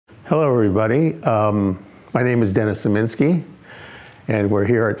Hello, everybody. My name is Dennis Ziemienski, and we're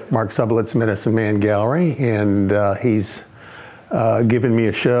here at Mark Sublet's Medicine Man Gallery, and he's given me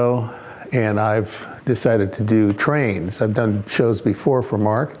a show, and I've decided to do trains. I've done shows before for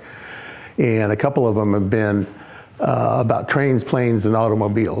Mark, and a couple of them have been about trains, planes, and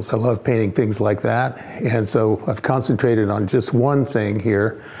automobiles. I love painting things like that, and so I've concentrated on just one thing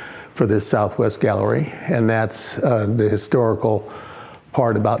here for this Southwest Gallery, and that's the historical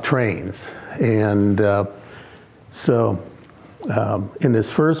part about trains. And in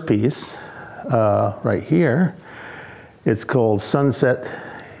this first piece, right here, it's called Sunset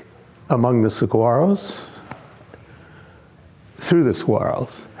Among the Saguaros, Through the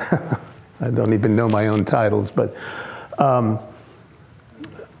Saguaros. I don't even know my own titles, but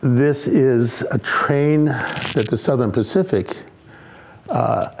this is a train that the Southern Pacific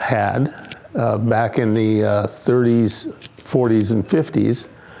had back in the 30s, 40s, and 50s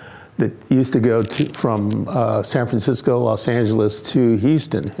that used to go from San Francisco, Los Angeles to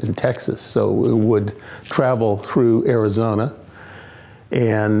Houston in Texas. So it would travel through Arizona.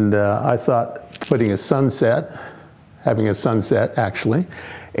 And I thought putting a sunset, having a sunset actually,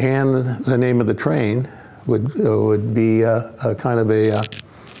 and the name of the train would be a kind of a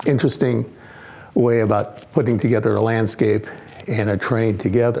interesting way about putting together a landscape and a train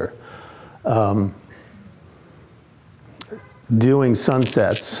together. Doing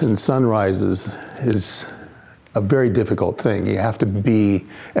sunsets and sunrises is a very difficult thing. You have to be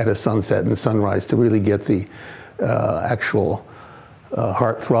at a sunset and sunrise to really get the actual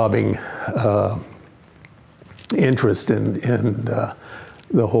heart-throbbing interest in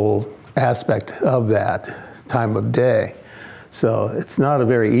the whole aspect of that time of day. So it's not a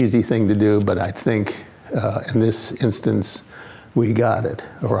very easy thing to do, but I think in this instance we got it,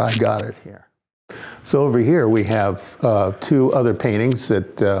 or I got it here. So over here we have two other paintings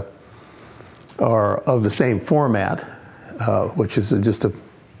that are of the same format, which is just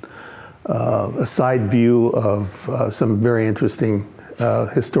a side view of some very interesting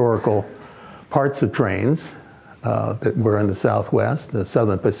historical parts of trains that were in the Southwest. The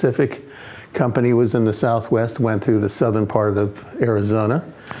Southern Pacific Company was in the Southwest, went through the southern part of Arizona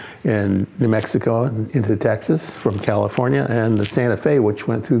and New Mexico and into Texas from California, and the Santa Fe, which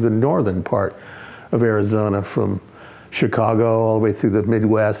went through the northern part of Arizona from Chicago all the way through the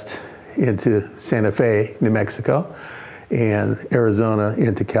Midwest into Santa Fe, New Mexico, and Arizona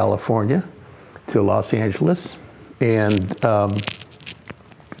into California to Los Angeles. And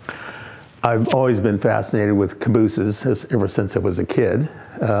I've always been fascinated with cabooses ever since I was a kid.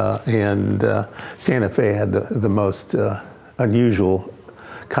 Santa Fe had the most unusual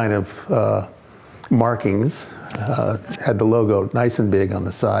kind of markings, had the logo nice and big on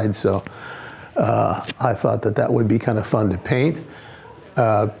the side, so I thought that would be kind of fun to paint.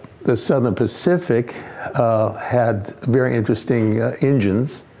 The Southern Pacific had very interesting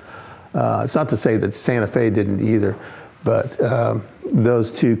engines. It's not to say that Santa Fe didn't either, but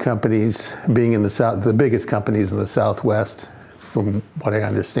those two companies being in the South, the biggest companies in the Southwest, from what I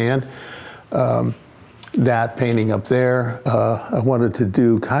understand, that painting up there, I wanted to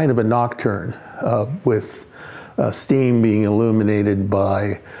do kind of a nocturne with steam being illuminated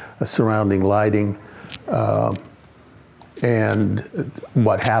by surrounding lighting, and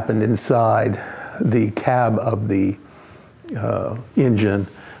what happened inside the cab of the engine,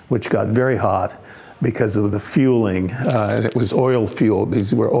 which got very hot because of the fueling. And it was oil fueled.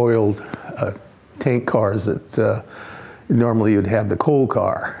 These were oiled tank cars that normally you'd have the coal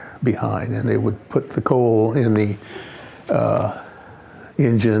car behind, and they would put the coal in the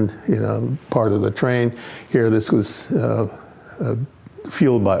engine, part of the train. Here, this was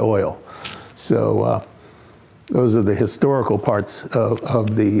fueled by oil. So those are the historical parts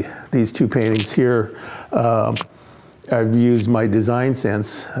of these two paintings here. I've used my design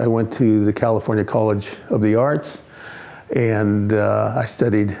sense. I went to the California College of the Arts, and I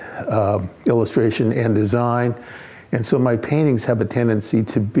studied illustration and design. And so my paintings have a tendency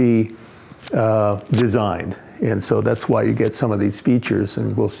to be designed. And so that's why you get some of these features,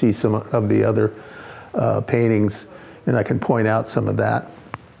 and we'll see some of the other paintings, and I can point out some of that,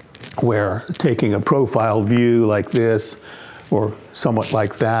 where taking a profile view like this, or somewhat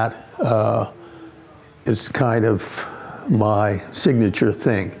like that, is kind of my signature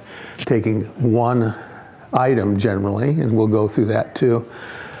thing. Taking one item generally, and we'll go through that too,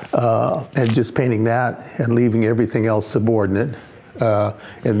 and just painting that and leaving everything else subordinate.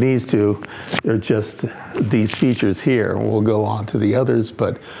 And these two are just these features here, and we'll go on to the others,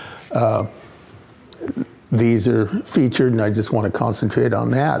 but these are featured, and I just want to concentrate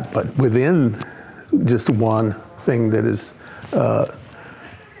on that. But within just one thing that is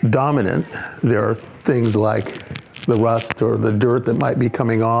dominant. There are things like the rust or the dirt that might be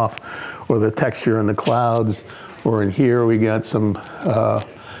coming off, or the texture in the clouds, or in here we got some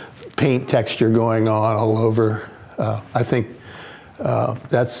paint texture going on all over. I think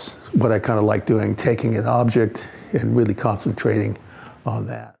that's what I kind of like doing, taking an object and really concentrating on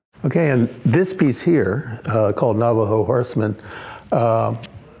that. Okay, and this piece here, called Navajo Horseman,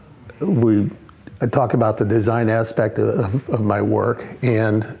 I talk about the design aspect of my work,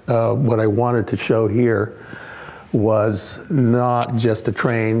 and what I wanted to show here was not just a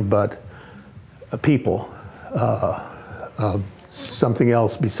train, but a people. Something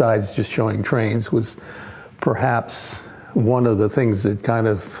else besides just showing trains was perhaps one of the things that kind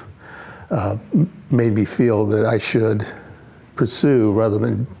of made me feel that I should pursue rather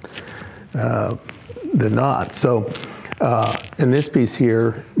than not. So in this piece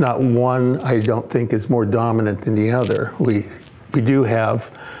here, not one I don't think is more dominant than the other. We do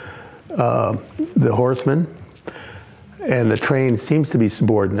have the horseman, and the train seems to be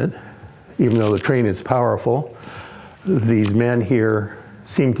subordinate, even though the train is powerful. These men here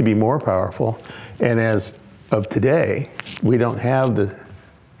seem to be more powerful, and as of today, we don't have the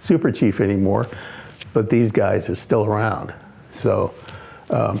super chief anymore, but these guys are still around. So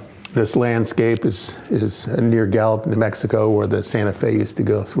this landscape is near Gallup, New Mexico, where the Santa Fe used to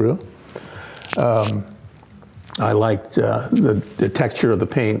go through. I liked the texture of the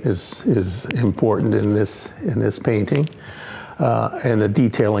paint is important in this painting, and the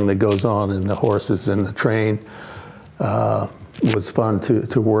detailing that goes on in the horses and the train was fun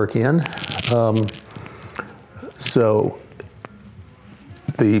to work in. So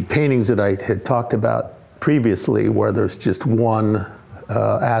the paintings that I had talked about previously, where there's just one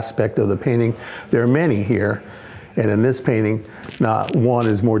aspect of the painting, there are many here, and in this painting, not one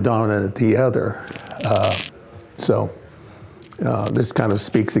is more dominant than the other. So this kind of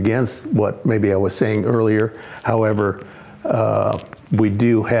speaks against what maybe I was saying earlier. However, we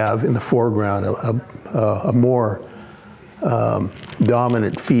do have in the foreground a more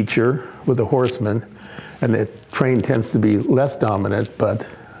dominant feature with the horseman, and the train tends to be less dominant, but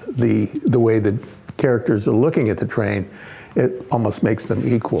the way the characters are looking at the train, it almost makes them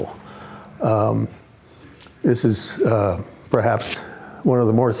equal. This is perhaps one of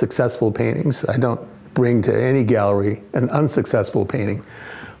the more successful paintings. I don't bring to any gallery an unsuccessful painting,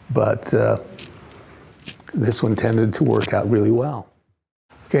 but this one tended to work out really well.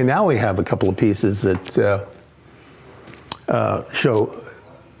 Okay, now we have a couple of pieces that show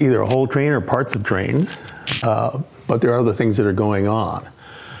either a whole train or parts of trains, but there are other things that are going on.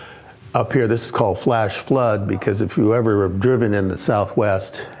 Up here, this is called flash flood, because if you ever have driven in the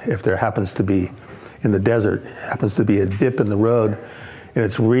Southwest, if there happens to be, in the desert, happens to be a dip in the road, and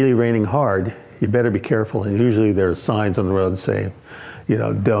it's really raining hard, you better be careful. And usually there are signs on the road saying, you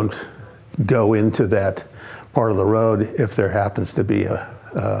know, don't go into that part of the road if there happens to be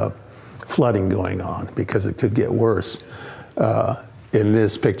a flooding going on, because it could get worse. In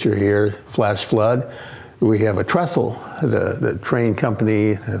this picture here, flash flood, we have a trestle. The train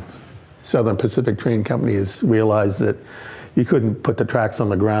company, the Southern Pacific Train Company, has realized that you couldn't put the tracks on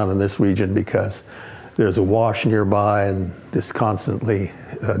the ground in this region because there's a wash nearby, and this constantly,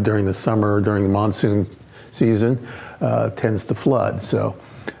 during the summer, during the monsoon season, tends to flood. So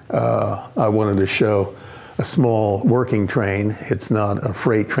I wanted to show a small working train. It's not a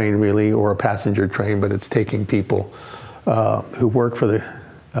freight train really, or a passenger train, but it's taking people who work for the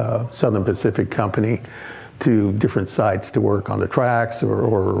Southern Pacific Company to different sites to work on the tracks,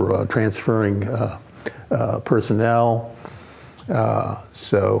 or transferring personnel.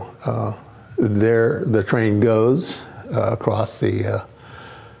 So there the train goes across the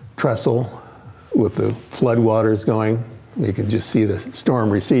trestle with the floodwaters going. You can just see the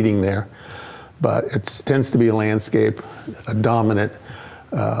storm receding there. But it tends to be a landscape, a dominant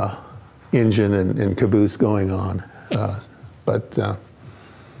engine and caboose going on. But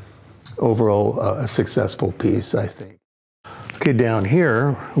overall, a successful piece, I think. Okay, down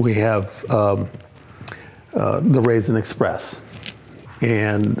here we have the Raisin Express.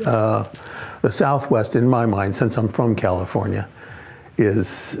 And the Southwest, in my mind, since I'm from California,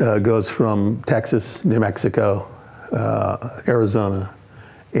 goes from Texas, New Mexico, Arizona,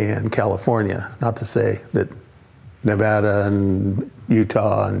 and California. Not to say that Nevada and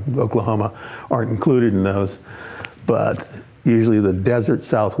Utah and Oklahoma aren't included in those, but usually the desert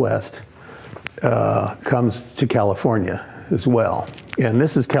Southwest comes to California as well. And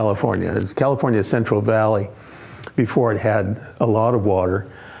this is California. It's California Central Valley. Before it had a lot of water,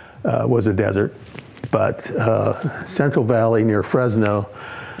 was a desert. But Central Valley near Fresno,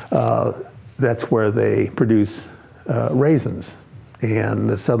 that's where they produce raisins. and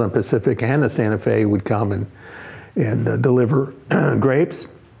the Southern Pacific and the Santa Fe would come and deliver grapes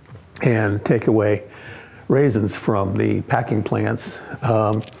and take away raisins from the packing plants.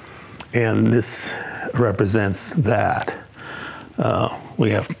 And this represents that.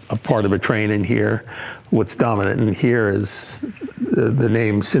 We have a part of a train in here. What's dominant in here is the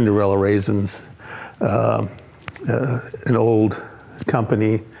name Cinderella Raisins, an old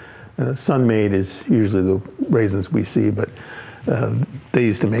company. Sun-Maid is usually the raisins we see, but they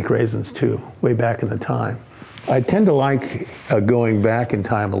used to make raisins too, way back in the time. I tend to like going back in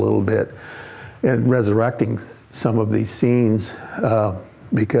time a little bit and resurrecting some of these scenes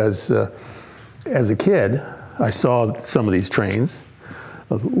because as a kid, I saw some of these trains,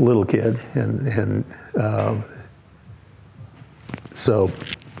 a little kid, and so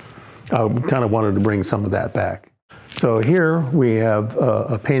I kind of wanted to bring some of that back. So here we have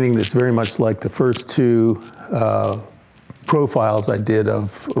a painting that's very much like the first two profiles I did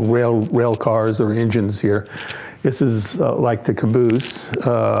of rail cars or engines here. This is like the caboose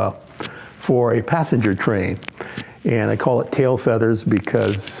for a passenger train. And I call it tail feathers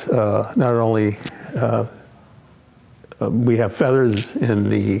because not only we have feathers in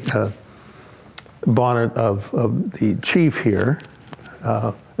the bonnet of the chief here.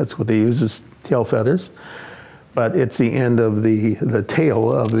 That's what they use as tail feathers. But it's the end of the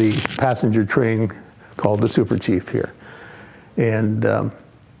tail of the passenger train called the super chief here. And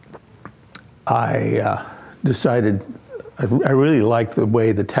I decided I really liked the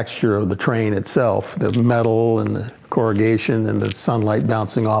way the texture of the train itself, the metal and the corrugation and the sunlight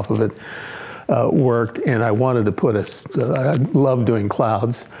bouncing off of it worked. And I wanted to put I love doing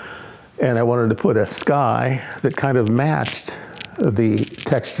clouds, and I wanted to put a sky that kind of matched the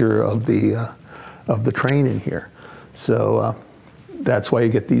texture of the train in here. So that's why you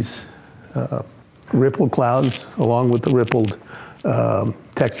get these rippled clouds along with the rippled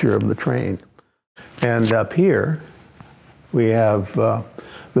texture of the train. And up here, we have the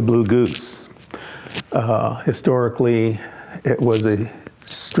Blue Goose. Historically, it was a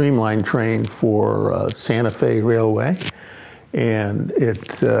streamlined train for Santa Fe Railway, and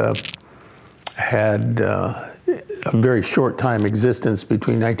it had a very short time existence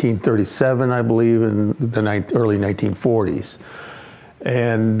between 1937, I believe, and the early 1940s.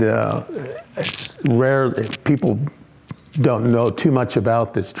 And it's rare, people don't know too much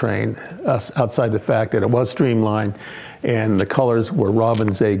about this train outside the fact that it was streamlined and the colors were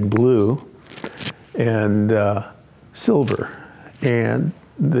robin's egg blue and silver. And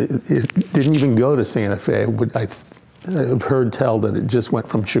it didn't even go to Santa Fe. I've heard tell that it just went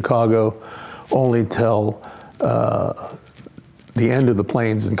from Chicago only till the end of the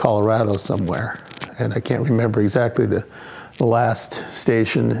plains in Colorado somewhere. And I can't remember exactly the last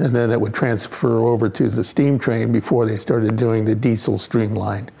station, and then it would transfer over to the steam train before they started doing the diesel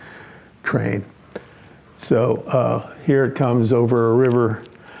streamlined train. So here it comes over a river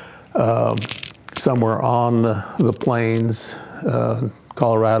somewhere on the plains,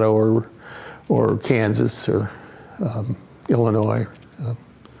 Colorado or Kansas or Illinois.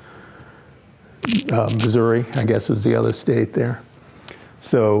 Missouri, I guess, is the other state there.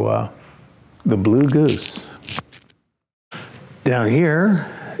 So the Blue Goose. Down here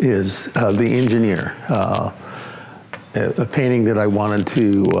is the Engineer, a painting that I wanted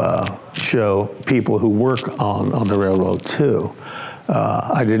to show people who work on the railroad too.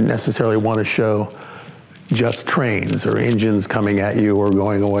 I didn't necessarily want to show just trains or engines coming at you or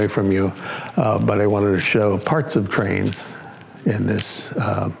going away from you, but I wanted to show parts of trains in this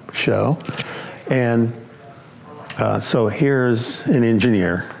show. And so here's an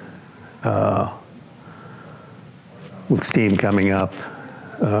engineer with steam coming up.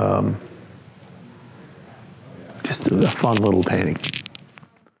 Just a fun little painting.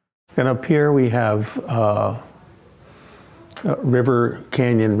 And up here we have River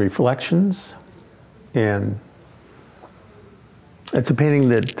Canyon Reflections. And it's a painting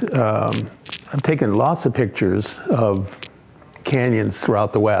that I've taken lots of pictures of canyons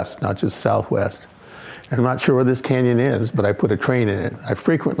throughout the West, not just Southwest. And I'm not sure where this canyon is, but I put a train in it. I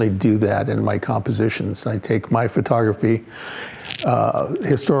frequently do that in my compositions. I take my photography,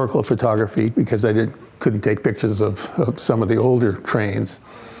 historical photography, because I couldn't take pictures of some of the older trains,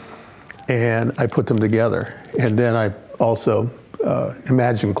 and I put them together. And then I also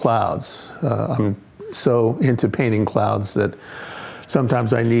imagine clouds. I'm so into painting clouds that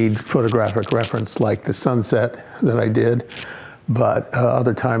sometimes I need photographic reference, like the sunset that I did, but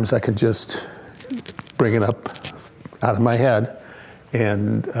other times I can just bring it up out of my head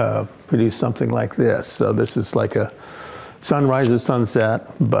and produce something like this. So this is like a sunrise or sunset,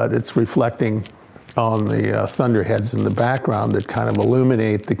 but it's reflecting on the thunderheads in the background that kind of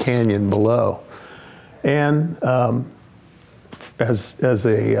illuminate the canyon below. And as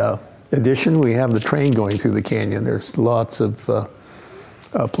a addition, we have the train going through the canyon. There's lots of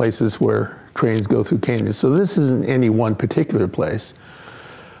places where trains go through canyons. So this isn't any one particular place,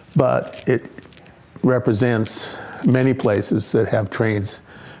 but it represents many places that have trains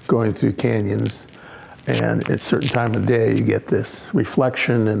going through canyons. And at a certain time of day, you get this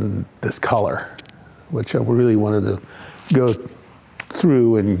reflection and this color, which I really wanted to go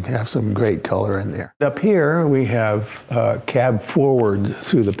through and have some great color in there. Up here, we have cab forward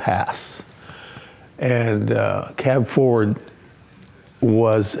through the pass. And cab forward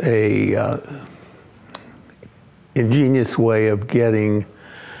was a ingenious way of getting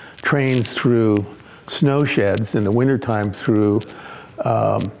trains through snow sheds in the wintertime through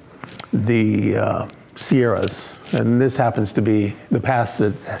the Sierras. And this happens to be the pass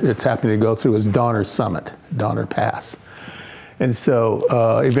that it's happening to go through is Donner Summit, Donner Pass. And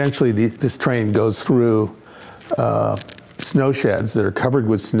so eventually this train goes through snow sheds that are covered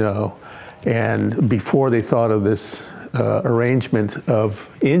with snow. And before they thought of this arrangement of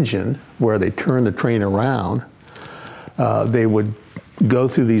engine where they turn the train around, they would go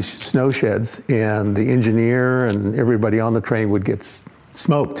through these snow sheds, and the engineer and everybody on the train would get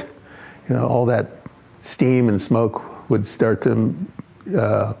smoked. You know, all that steam and smoke would start to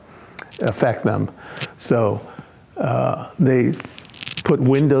affect them. So they put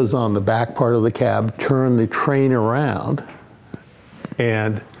windows on the back part of the cab, turn the train around,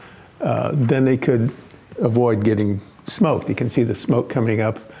 and then they could avoid getting smoked. You can see the smoke coming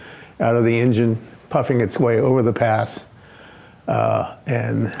up out of the engine, puffing its way over the pass,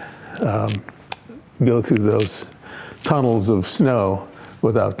 and go through those tunnels of snow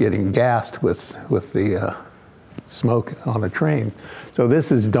without getting gassed with the smoke on a train. So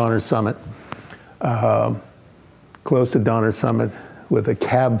this is Donner Summit, close to Donner Summit, with a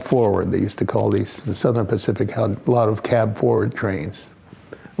cab forward. They used to call these, the Southern Pacific had a lot of cab forward trains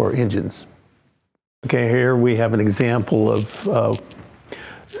or engines. Okay, here we have an example of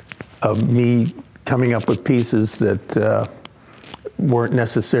me coming up with pieces that weren't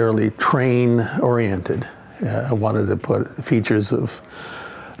necessarily train oriented. I wanted to put features of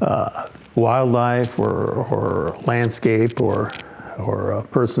wildlife or landscape or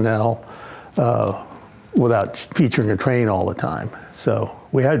personnel without featuring a train all the time. So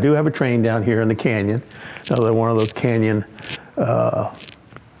we do have a train down here in the canyon, another one of those canyon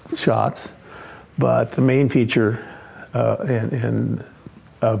shots. But the main feature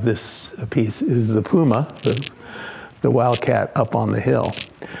of this piece is the puma, the wildcat up on the hill.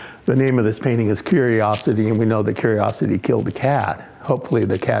 The name of this painting is Curiosity, and we know that Curiosity killed the cat. Hopefully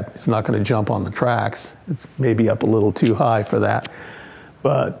the cat is not going to jump on the tracks. It's maybe up a little too high for that.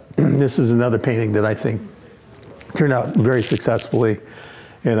 But this is another painting that I think turned out very successfully,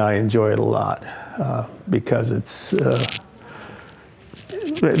 and I enjoy it a lot because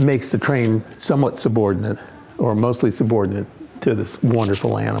it makes the train somewhat subordinate, or mostly subordinate, to this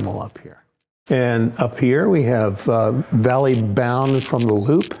wonderful animal up here. And up here we have valley bound from the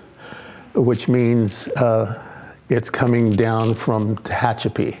loop, which means it's coming down from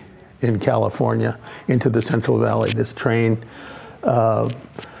Tehachapi in California into the Central Valley. This train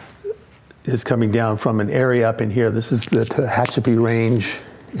is coming down from an area up in here. This is the Tehachapi Range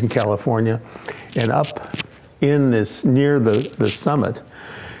in California. And up in this, near the summit,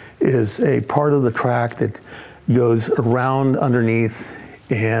 is a part of the track that goes around underneath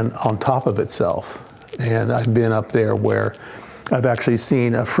and on top of itself. And I've been up there where I've actually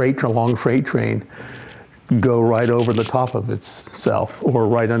seen a long freight train go right over the top of itself or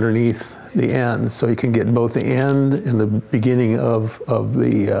right underneath the end. So you can get both the end and the beginning of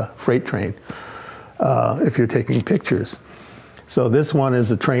the freight train if you're taking pictures. So this one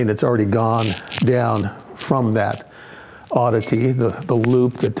is a train that's already gone down from that oddity, the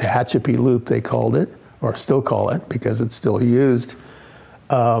loop, the Tehachapi loop they called it, or still call it because it's still used.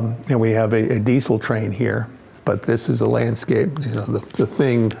 And we have a diesel train here, but this is a landscape. You know, the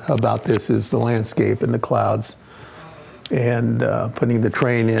thing about this is the landscape and the clouds. And putting the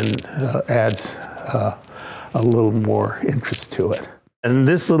train in adds a little more interest to it. And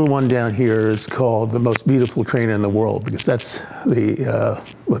this little one down here is called the most beautiful train in the world, because that's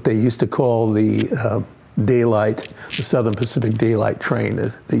what they used to call the daylight, the Southern Pacific daylight train,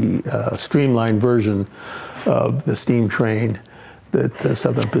 the streamlined version of the steam train that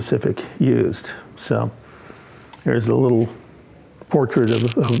Southern Pacific used. So there's a little portrait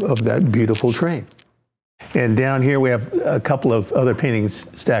of that beautiful train. And down here we have a couple of other paintings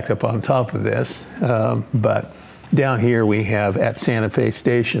stacked up on top of this, but down here we have at Santa Fe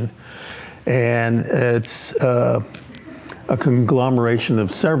Station, And it's a conglomeration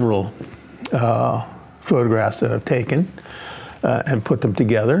of several photographs that I've taken and put them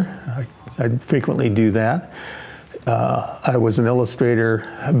together. I frequently do that. I was an illustrator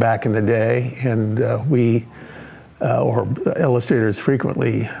back in the day, and or illustrators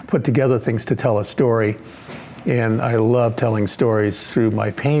frequently put together things to tell a story. And I love telling stories through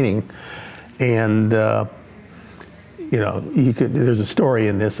my painting. And you know, there's a story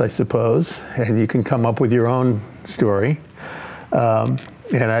in this, I suppose, and you can come up with your own story. And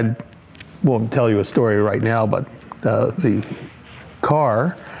I won't tell you a story right now, but the car,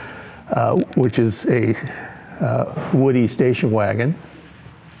 which is a Woody station wagon,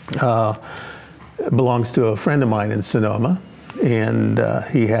 belongs to a friend of mine in Sonoma, and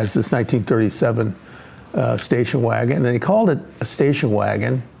he has this 1937 station wagon, and they called it a station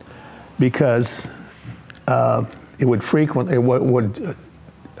wagon because it would frequently,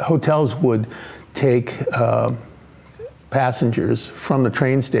 hotels would take passengers from the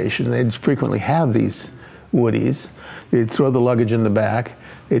train station. They'd frequently have these Woodies. They'd throw the luggage in the back.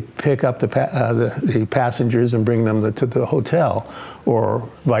 They'd pick up the passengers and bring them to the hotel, or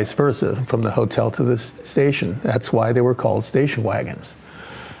vice versa, from the hotel to the station. That's why they were called station wagons.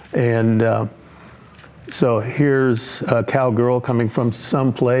 And so here's a cowgirl coming from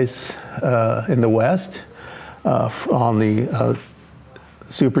someplace in the West on the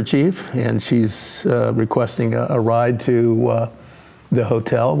Super Chief, and she's requesting a ride to the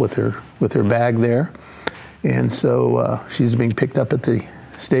hotel with her bag there. And so she's being picked up at the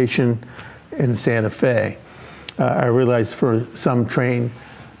station in Santa Fe. I realize for some train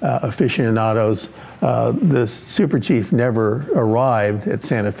aficionados, the Super Chief never arrived at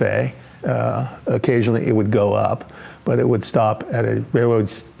Santa Fe. Occasionally it would go up, but it would stop at a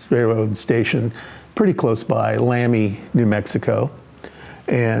railroad station pretty close by, Lamy, New Mexico,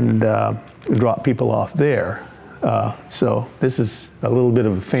 and drop people off there. So this is a little bit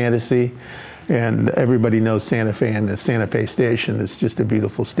of a fantasy, and everybody knows Santa Fe, and the Santa Fe station is just a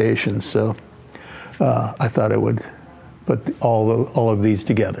beautiful station. So I thought I would put all of these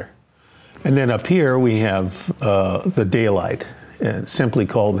together. And then up here we have the Daylight, and simply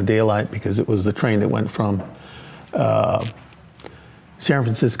called the Daylight because it was the train that went from San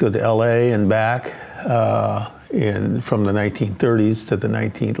Francisco to LA and back from the 1930s to the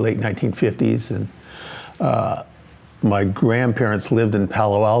late 1950s. And my grandparents lived in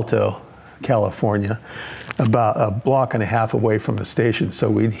Palo Alto, California, about a block and a half away from the station. So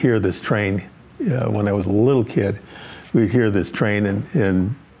we'd hear this train when I was a little kid. We'd hear this train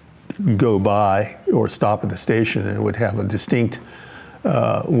and go by or stop at the station, and it would have a distinct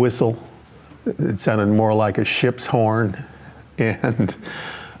whistle. It sounded more like a ship's horn, and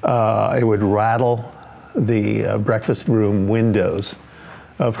it would rattle the breakfast room windows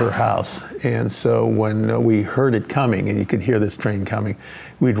of her house. And so when we heard it coming, and you could hear this train coming,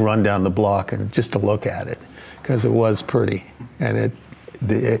 we'd run down the block and just to look at it, because it was pretty. And it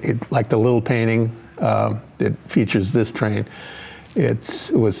like the little painting that features this train, it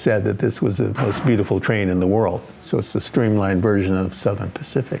was said that this was the most beautiful train in the world. So it's the streamlined version of Southern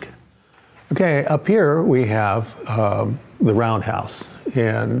Pacific. Okay, up here we have the Roundhouse,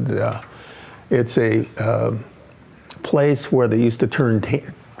 and it's a place where they used to turn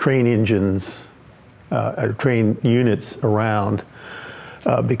train engines, train units around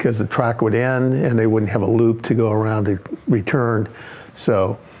because the track would end and they wouldn't have a loop to go around to return.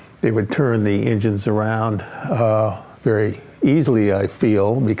 So they would turn the engines around very easily, I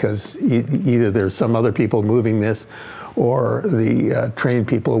feel, because either there's some other people moving this, or the train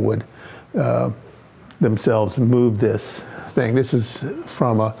people would themselves move this thing. This is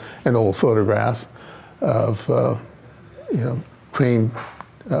from an old photograph of train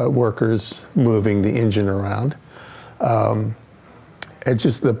workers moving the engine around. It's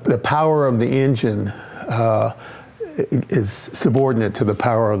just the power of the engine is subordinate to the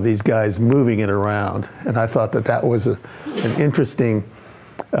power of these guys moving it around. And I thought that that was an interesting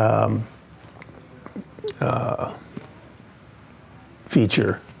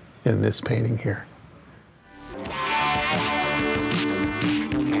feature in this painting here.